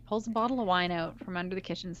she pulls a bottle of wine out from under the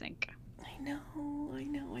kitchen sink. I know.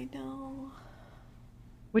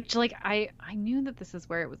 Which, like, I knew that this is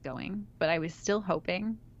where it was going, but I was still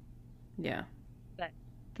hoping that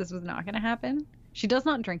this was not going to happen. She does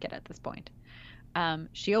not drink it at this point.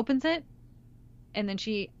 She opens it, and then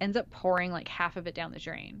she ends up pouring, like, half of it down the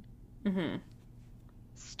drain. Mm-hmm.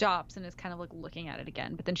 Stops and is kind of, like, looking at it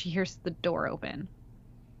again, but then she hears the door open.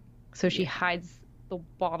 So she hides the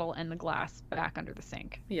bottle and the glass back under the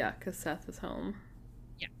sink. Yeah, because Seth is home.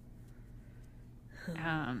 Yeah.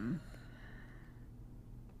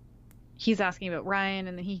 He's asking about Ryan,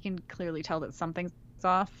 and then he can clearly tell that something's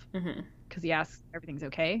off. Mm-hmm. Because he asks if everything's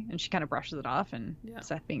okay, and she kind of brushes it off, and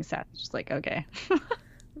Seth being Seth is just like, okay.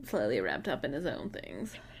 Slightly wrapped up in his own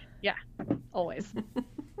things. Yeah, always.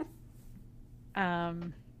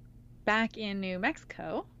 Back in New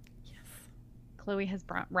Mexico, Chloe has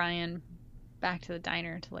brought Ryan back to the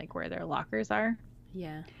diner to, like, where their lockers are.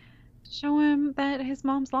 Yeah. Show him that his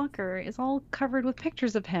mom's locker is all covered with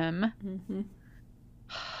pictures of him. Hmm.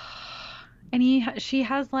 And she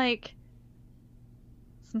has like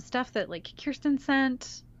some stuff that like Kirsten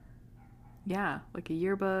sent. Yeah, like a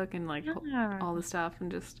yearbook and like Yeah. all the stuff,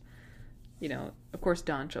 and just, of course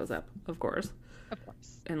Don shows up, of course, Of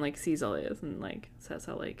course. and like sees all this and like says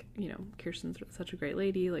how like, Kirsten's such a great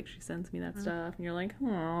lady, like she sends me that stuff, and you're like,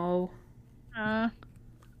 oh, Uh,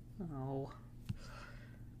 oh.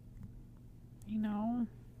 you know.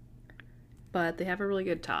 But they have a really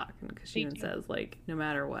good talk, because she They even do. says like, no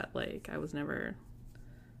matter what, like I was never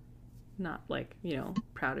not like,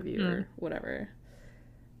 proud of you or whatever.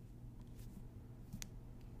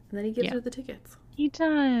 And then he gives Yeah. her the tickets. He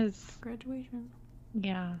does. Graduation.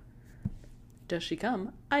 Yeah. Does she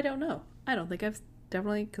come? I don't know. I don't think I've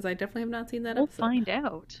definitely, because I definitely have not seen that We'll episode. find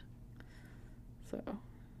out. So,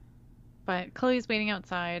 But Chloe's waiting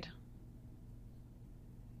outside.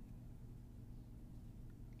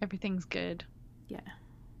 Everything's good. yeah.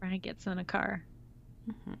 Ryan gets in a car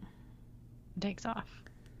Mhm. and takes off.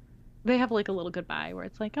 They have like a little goodbye where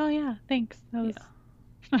it's like, oh yeah, thanks. That was...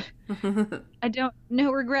 I don't,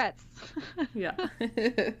 no regrets. Yeah.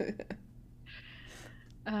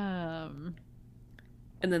 um,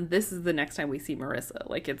 And then this is the next time we see Marissa.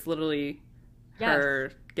 Like, it's literally Yes.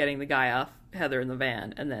 her getting the guy off Heather in the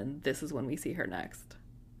van, and then this is when we see her next.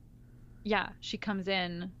 yeah, she comes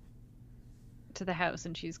in to the house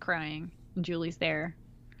and she's crying, and Julie's there.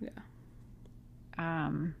 Yeah.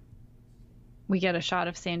 We get a shot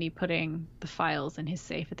of Sandy putting the files in his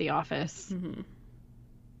safe at the office. Mm-hmm.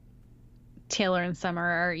 Taylor and Summer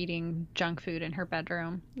are eating junk food in her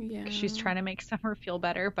bedroom. Yeah. She's trying to make Summer feel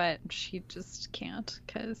better, but she just can't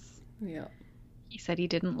because Yeah. he said he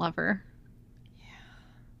didn't love her.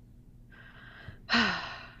 Yeah.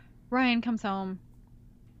 Ryan comes home.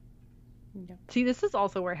 Yeah. See, this is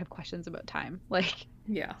also where I have questions about time. Like,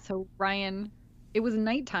 Yeah. so Ryan, it was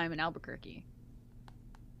nighttime in Albuquerque.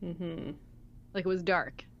 Mm-hmm. Like, it was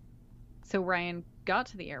dark. So Ryan got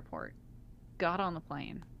to the airport, got on the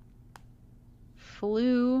plane,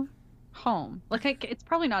 flew home. Like, it's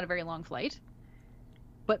probably not a very long flight,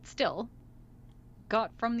 but still,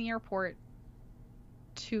 got from the airport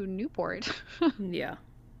to Newport Yeah.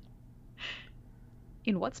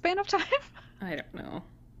 in what span of time? I don't know.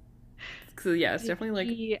 So yeah, it's definitely like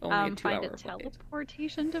Did he, only a 2 find hour a flight.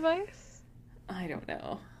 teleportation device? I don't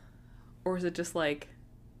know. Or is it just like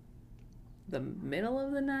the middle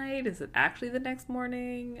of the night? Is it actually the next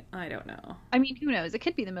morning? I don't know. I mean, who knows? It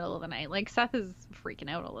could be the middle of the night. Like, Seth is freaking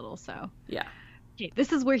out a little, so. Yeah. Okay,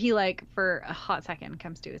 this is where he, like, for a hot second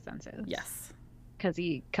comes to his senses. Yes. Because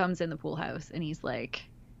he comes in the pool house and he's like,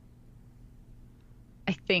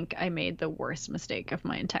 I think I made the worst mistake of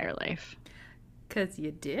my entire life. 'Cause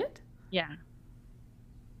you did? Yeah.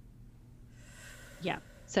 Yeah.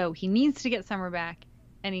 So he needs to get Summer back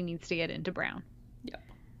and he needs to get into Brown. Yep.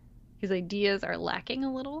 His ideas are lacking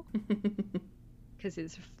a little because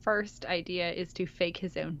his first idea is to fake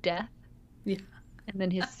his own death. Yeah. And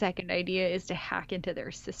then his second idea is to hack into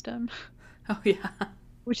their system, Oh yeah.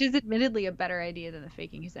 which is admittedly a better idea than the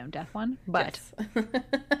faking his own death one. But Yes.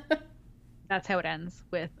 that's how it ends,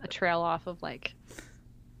 with a trail off of like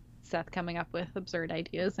Seth coming up with absurd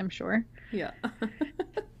ideas, I'm sure. Yeah.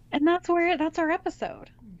 And that's our episode.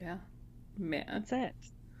 Yeah. Man. That's it.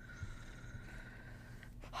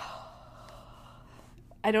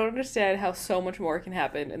 I don't understand how so much more can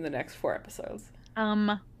happen in the next 4 episodes.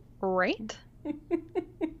 Right?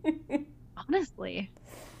 Honestly.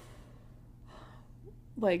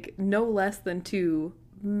 Like, no less than 2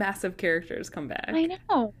 massive characters come back. I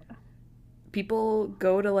know. People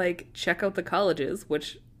go to, like, check out the colleges,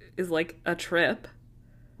 which is, like, a trip.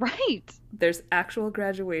 Right. There's actual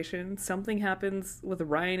graduation. Something happens with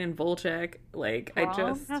Ryan and Volchek. Like,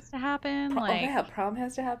 Prom has to happen. Oh, yeah, prom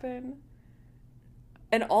has to happen.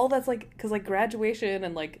 And all that's, like, because, like, graduation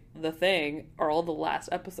and, like, the thing are all the last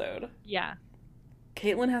episode. Yeah.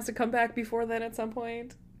 Caitlin has to come back before then at some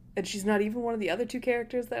point. And she's not even one of the other 2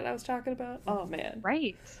 characters that I was talking about. Oh, man.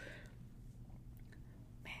 Right.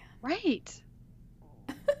 Right.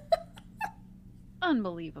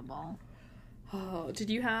 Unbelievable. Oh, did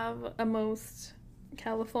you have a most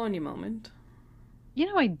California moment? You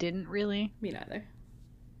know, I didn't really. Me neither.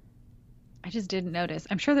 I just didn't notice.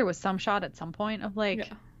 I'm sure there was some shot at some point of like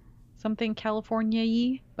Yeah. something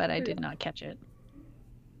California-y, but I did Yeah. not catch it.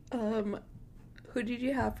 Who did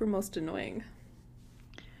you have for most annoying?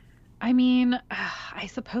 I mean, I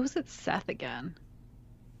suppose it's Seth again.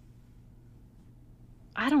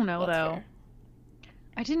 I don't know That's though. fair.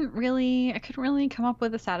 I couldn't really come up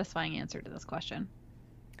with a satisfying answer to this question.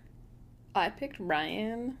 I picked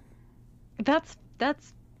Ryan That's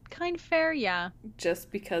kind of fair, yeah.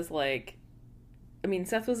 Just because, like, I mean,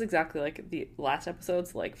 Seth was exactly like the last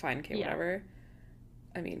episode's, like, fine, okay, Yeah. whatever.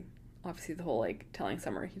 I mean, obviously the whole, like, telling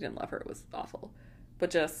Summer he didn't love her was awful. But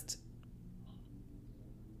just,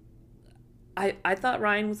 I thought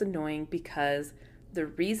Ryan was annoying because the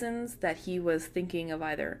reasons that he was thinking of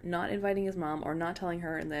either not inviting his mom or not telling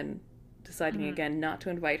her and then deciding again not to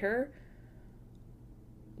invite her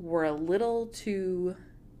were a little too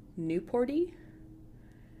Newporty.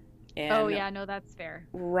 And Oh yeah, no, that's fair.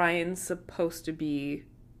 Ryan's supposed to be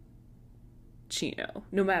Chino,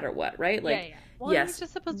 no matter what, right? Like, Yeah. Well, yes, he's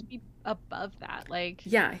just supposed to be above that. Like,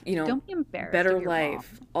 yeah, don't be embarrassed better of your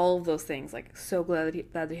life, mom. all of those things. Like, so glad he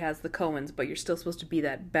has the Coens, but you're still supposed to be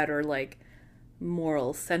that better, like,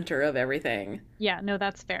 moral center of everything. Yeah, no,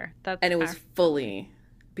 that's fair. That's And it was fair. fully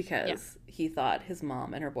because he thought his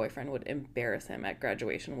mom and her boyfriend would embarrass him at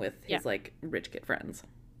graduation with his, like, rich kid friends.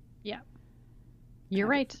 Yeah. You're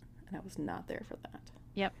right. And I was not there for that.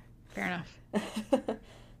 Yep. Fair enough.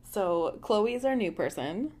 So Chloe is our new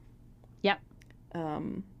person. Yep.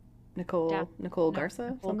 Nicole Garza. Nicole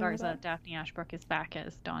Garza. Like Daphne Ashbrook is back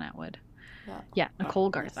as Dawn Atwood. that? Yeah, Nicole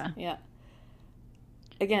Garza. Yeah.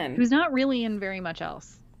 Again, Who's not really in very much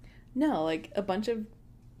else. no, like a bunch of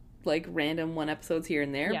like random one episodes here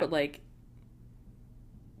and there, but like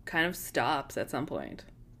kind of stops at some point.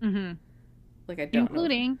 Mm-hmm. Like I don't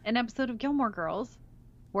including an episode of Gilmore Girls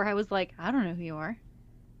where I was like, I don't know who you are.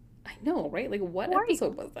 I know, right? Like what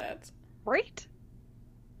episode was that? Right?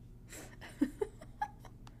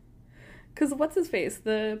 Because what's his face?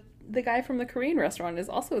 The guy from the Korean restaurant is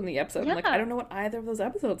also in the episode. Yeah. Like I don't know what either of those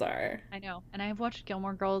episodes are. I know. And I've watched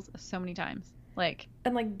Gilmore Girls so many times. Like,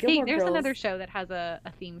 and like Gilmore there's Girls... another show that has a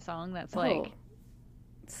theme song that's like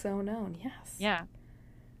so known. Yes. Yeah.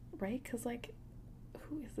 Right? Because like,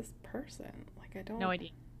 who is this person? Like I don't... No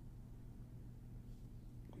idea.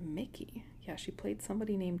 Mickey. Yeah, she played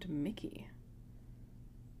somebody named Mickey.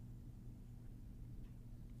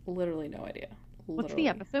 Literally no idea. What's the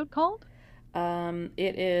episode called?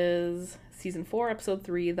 It is season 4, episode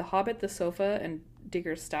 3, The Hobbit, the Sofa, and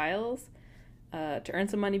Digger Styles. To earn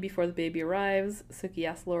some money before the baby arrives, Sookie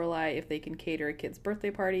asks Lorelai if they can cater a kid's birthday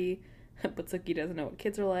party, but Sookie doesn't know what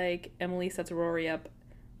kids are like. Emily sets Rory up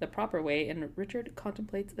the proper way, and Richard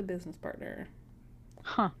contemplates a business partner.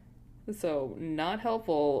 Huh. So, not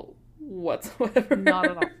helpful whatsoever. Not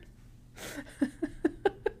at all.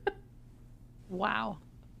 Wow.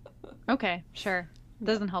 Okay, sure.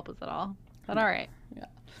 Doesn't help us at all. But all right.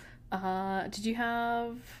 Yeah. Did you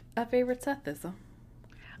have a favorite set this though?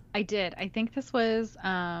 I did. I think this was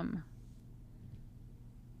right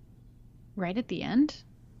at the end.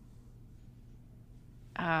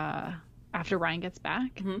 After Ryan gets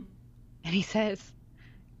back. Mm-hmm. And he says,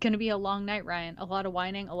 gonna be a long night, Ryan. A lot of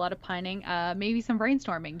whining, a lot of pining, maybe some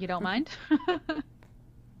brainstorming. You don't mind?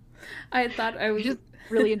 I thought I was just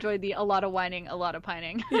really enjoyed the a lot of whining, a lot of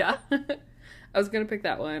pining. Yeah. I was going to pick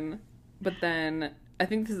that one. But then I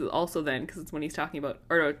think this is also then because it's when he's talking about,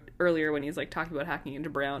 or earlier when he's like talking about hacking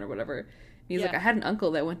into Brown or whatever. And he's like, I had an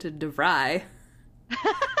uncle that went to DeVry.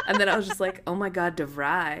 And then I was just like, oh my God,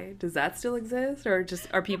 DeVry. Does that still exist? Or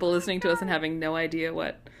just are people listening to us and having no idea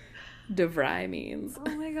what DeVry means?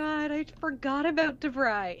 Oh my God, I forgot about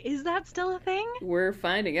DeVry. Is that still a thing? We're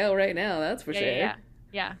finding out right now, that's for sure.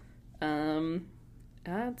 Yeah.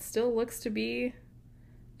 It still looks to be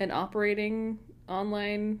an operating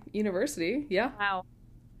online university. Yeah. Wow.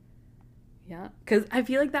 Yeah. Because I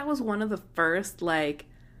feel like that was one of the first, like,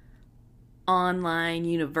 online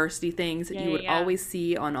university things that you would always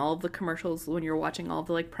see on all of the commercials when you're watching all of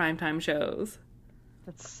the, like, primetime shows.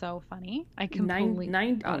 That's so funny. I completely...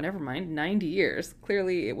 never mind. 90 years.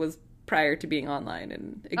 Clearly it was prior to being online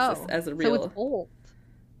and exists as a real... So it's old.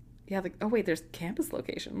 Yeah, oh wait, there's campus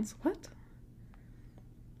locations. What?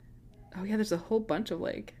 Oh yeah, there's a whole bunch of,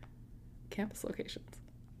 like, campus locations.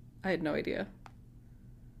 I had no idea.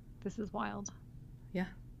 This is wild. Yeah.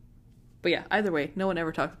 But yeah, either way, no one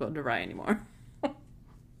ever talks about DeVry anymore.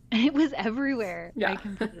 It was everywhere. Yeah. I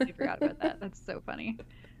completely forgot about that. That's so funny.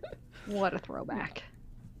 What a throwback.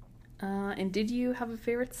 And did you have a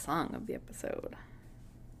favorite song of the episode?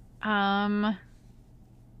 Not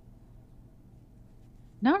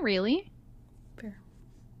really. Fair.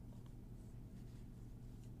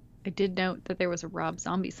 I did note that there was a Rob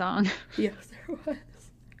Zombie song. Yes, there was.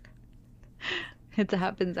 It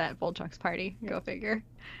happens at Volchok's party. Go figure.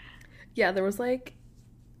 Yeah, there was a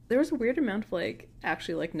weird amount of, like,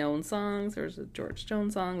 actually, like, known songs. There was a George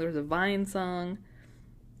Jones song. There was a Vine song.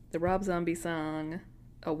 The Rob Zombie song.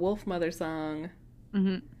 A Wolf Mother song.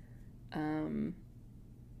 Mm-hmm.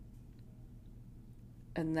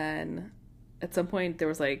 And then at some point there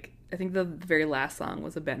was like, I think the very last song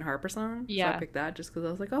was a Ben Harper song. Yeah. So I picked that just because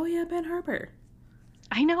I was like, oh yeah, Ben Harper.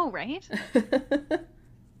 I know, right?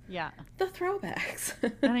 Yeah. The throwbacks.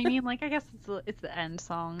 And I mean, like, I guess it's the end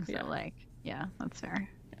song, so Yeah. like, yeah, that's fair.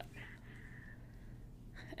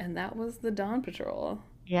 And that was the Dawn Patrol.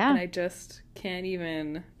 Yeah. And I just can't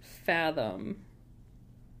even fathom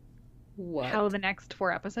what How the next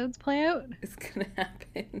 4 episodes play out. is gonna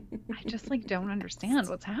happen. I just like don't understand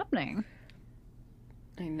what's happening.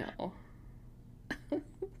 I know.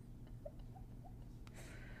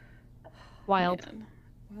 Wild. Man.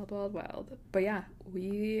 Wild, wild, wild. But yeah,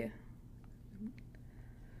 we.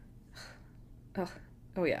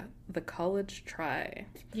 Oh yeah, the college try.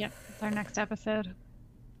 Yep, it's our next episode.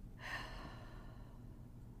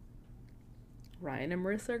 Ryan and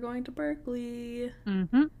Marissa are going to Berkeley.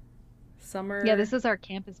 Mm-hmm. Summer. Yeah, this is our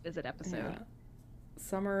campus visit episode. Yeah.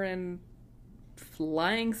 Summer and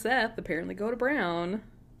Flying Seth apparently go to Brown.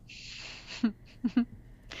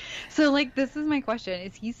 So, like, this is my question.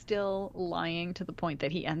 Is he still lying to the point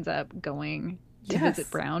that he ends up going to Yes.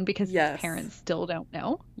 visit Brown because Yes. his parents still don't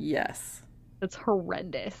know? Yes. That's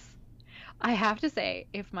horrendous. I have to say,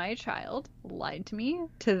 if my child lied to me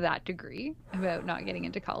to that degree about not getting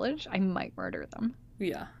into college, I might murder them.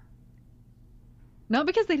 Yeah. Not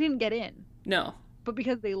because they didn't get in, No. but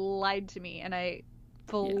because they lied to me and I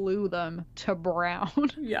flew them to Brown.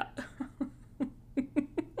 Yeah.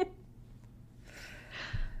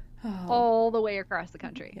 Oh, All the way across the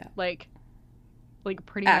country. Yeah. Like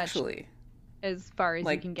pretty actually, much as far as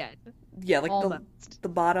like, you can get. yeah, like Almost. the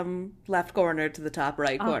bottom left corner to the top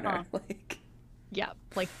right corner. Uh-huh. Like, Yeah,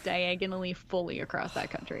 like diagonally fully across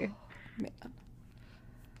that country. man.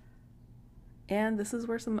 And this is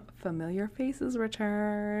where some familiar faces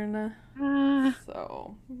return.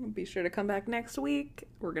 So be sure to come back next week.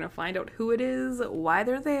 We're going to find out who it is, why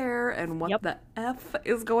they're there, and what Yep. the F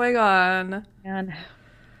is going on. And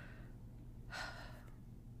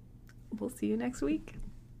We'll see you next week.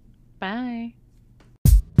 bye.